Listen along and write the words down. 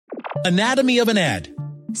Anatomy of an ad.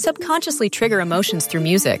 Subconsciously trigger emotions through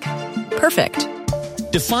music. Perfect.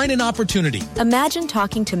 Define an opportunity. Imagine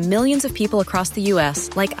talking to millions of people across the U.S.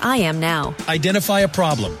 like I am now. Identify a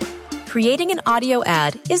problem. Creating an audio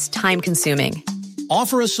ad is time-consuming.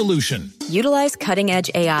 Offer a solution. Utilize cutting-edge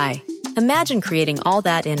AI. Imagine creating all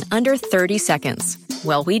that in under 30 seconds.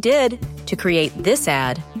 Well, we did to create this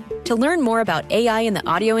ad. To learn more about AI in the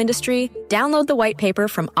audio industry, download the white paper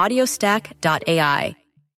from audiostack.ai.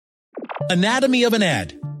 Anatomy of an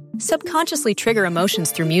ad. Subconsciously trigger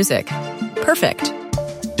emotions through music. Perfect.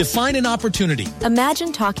 Define an opportunity.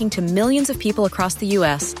 Imagine talking to millions of people across the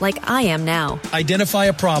U.S. like I am now. Identify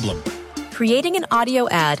a problem. Creating an audio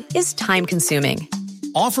ad is time-consuming.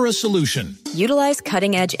 Offer a solution. Utilize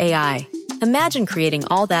cutting-edge AI. Imagine creating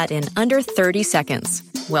all that in under 30 seconds.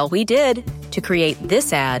 Well, we did to create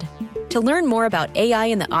this ad. To learn more about AI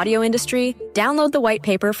in the audio industry, download the white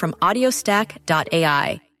paper from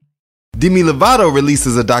audiostack.ai. Demi Lovato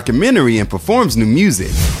releases a documentary and performs new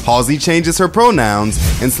music. Halsey changes her pronouns,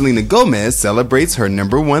 and Selena Gomez celebrates her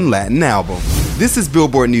 #1 Latin album. This is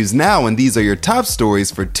Billboard News Now, and these are your top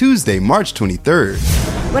stories for Tuesday, March 23rd.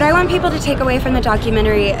 What I want people to take away from the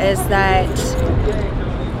documentary is that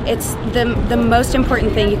it's the most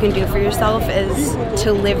important thing you can do for yourself is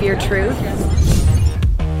to live your truth.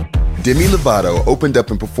 Demi Lovato opened up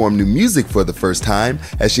and performed new music for the first time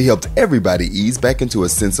as she helped everybody ease back into a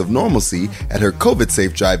sense of normalcy at her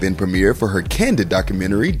COVID-safe drive-in premiere for her candid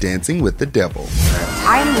documentary, Dancing with the Devil.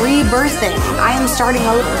 I'm rebirthing. I am starting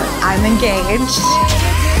over. I'm engaged.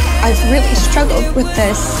 I've really struggled with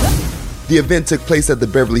this. The event took place at the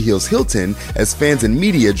Beverly Hills Hilton as fans and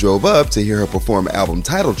media drove up to hear her perform album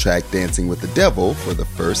title track Dancing with the Devil for the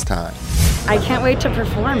first time. I can't wait to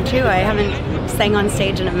perform too. I haven't sang on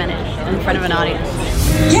stage in a minute in front of an audience.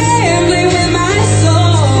 Gambling with my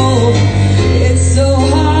soul. It's so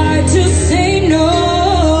hard to say no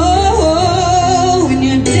when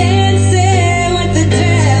you're dancing with the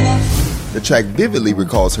devil. The track vividly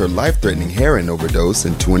recalls her life-threatening heroin overdose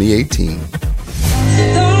in 2018.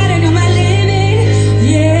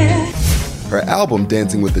 Her album,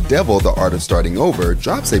 Dancing with the Devil, The Art of Starting Over,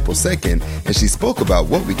 drops April 2nd, and she spoke about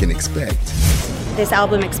what we can expect. This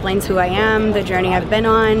album explains who I am, the journey I've been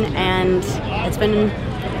on, and it's been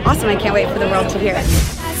awesome. I can't wait for the world to hear it.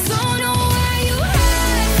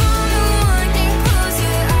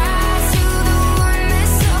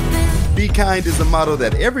 Be kind is a motto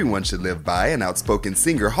that everyone should live by, and outspoken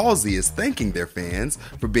singer Halsey is thanking their fans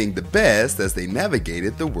for being the best as they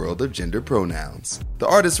navigated the world of gender pronouns. The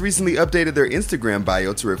artist recently updated their Instagram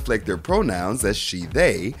bio to reflect their pronouns as she,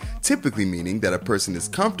 they, typically meaning that a person is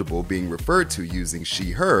comfortable being referred to using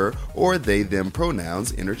she, her, or they, them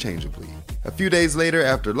pronouns interchangeably. A few days later,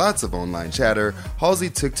 after lots of online chatter, Halsey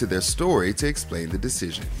took to their story to explain the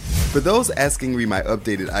decision. For those asking me my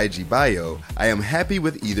updated IG bio, I am happy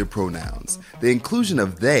with either pronouns. The inclusion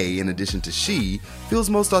of they in addition to she feels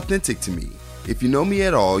most authentic to me. If you know me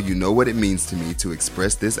at all, you know what it means to me to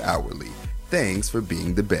express this outwardly. Thanks for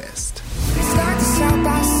being the best.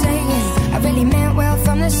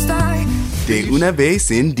 De una vez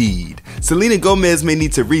indeed. Selena Gomez may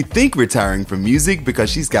need to rethink retiring from music because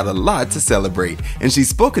she's got a lot to celebrate, and she's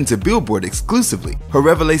spoken to Billboard exclusively. Her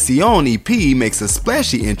Revelación EP makes a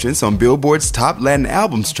splashy entrance on Billboard's Top Latin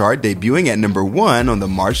Albums chart, debuting at #1 on the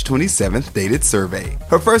March 27th dated survey.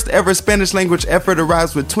 Her first ever Spanish language effort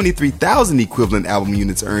arrives with 23,000 equivalent album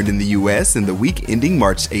units earned in the US in the week ending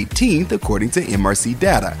March 18th, according to MRC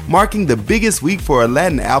data, marking the biggest week for a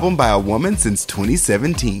Latin album by a woman since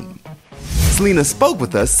 2017. Selena spoke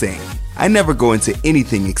with us saying, "I never go into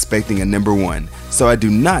anything expecting a #1, so I do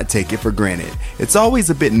not take it for granted. It's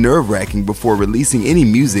always a bit nerve-wracking before releasing any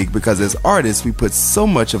music because as artists we put so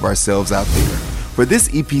much of ourselves out there. For this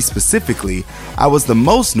EP specifically, I was the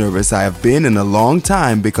most nervous I have been in a long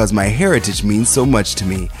time because my heritage means so much to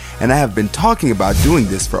me, and I have been talking about doing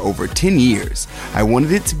this for over 10 years. I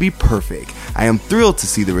wanted it to be perfect. I am thrilled to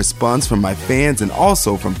see the response from my fans and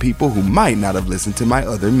also from people who might not have listened to my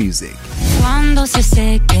other music."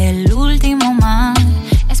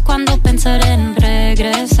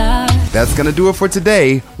 That's gonna do it for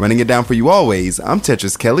today. Running it down for you always, I'm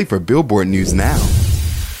Tetris Kelly for Billboard News Now.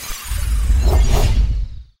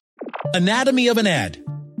 Anatomy of an ad.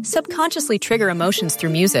 Subconsciously trigger emotions through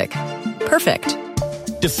music. Perfect.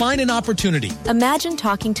 Define an opportunity. Imagine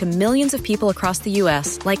talking to millions of people across the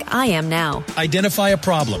U.S. like I am now. Identify a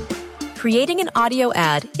problem. Creating an audio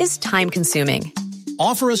ad is time-consuming.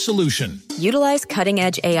 Offer a solution. Utilize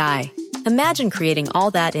cutting-edge AI. Imagine creating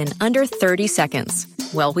all that in under 30 seconds.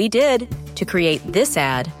 Well, we did to create this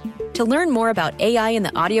ad. To To learn more about AI in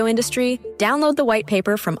the audio industry, download the white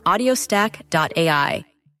paper from audiostack.ai.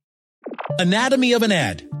 Anatomy of an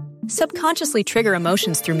ad. Subconsciously trigger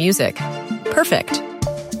emotions through music. Perfect.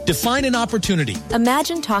 Define an opportunity.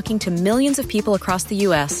 Imagine talking to millions of people across the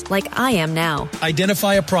U.S. like I am now.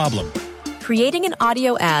 Identify a problem. Creating an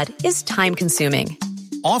audio ad is time-consuming.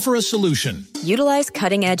 Offer a solution. Utilize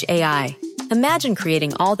cutting-edge AI. Imagine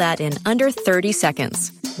creating all that in under 30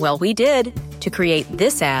 seconds. Well, we did to create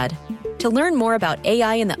this ad. To learn more about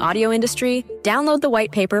AI in the audio industry, download the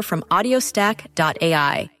white paper from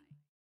audiostack.ai.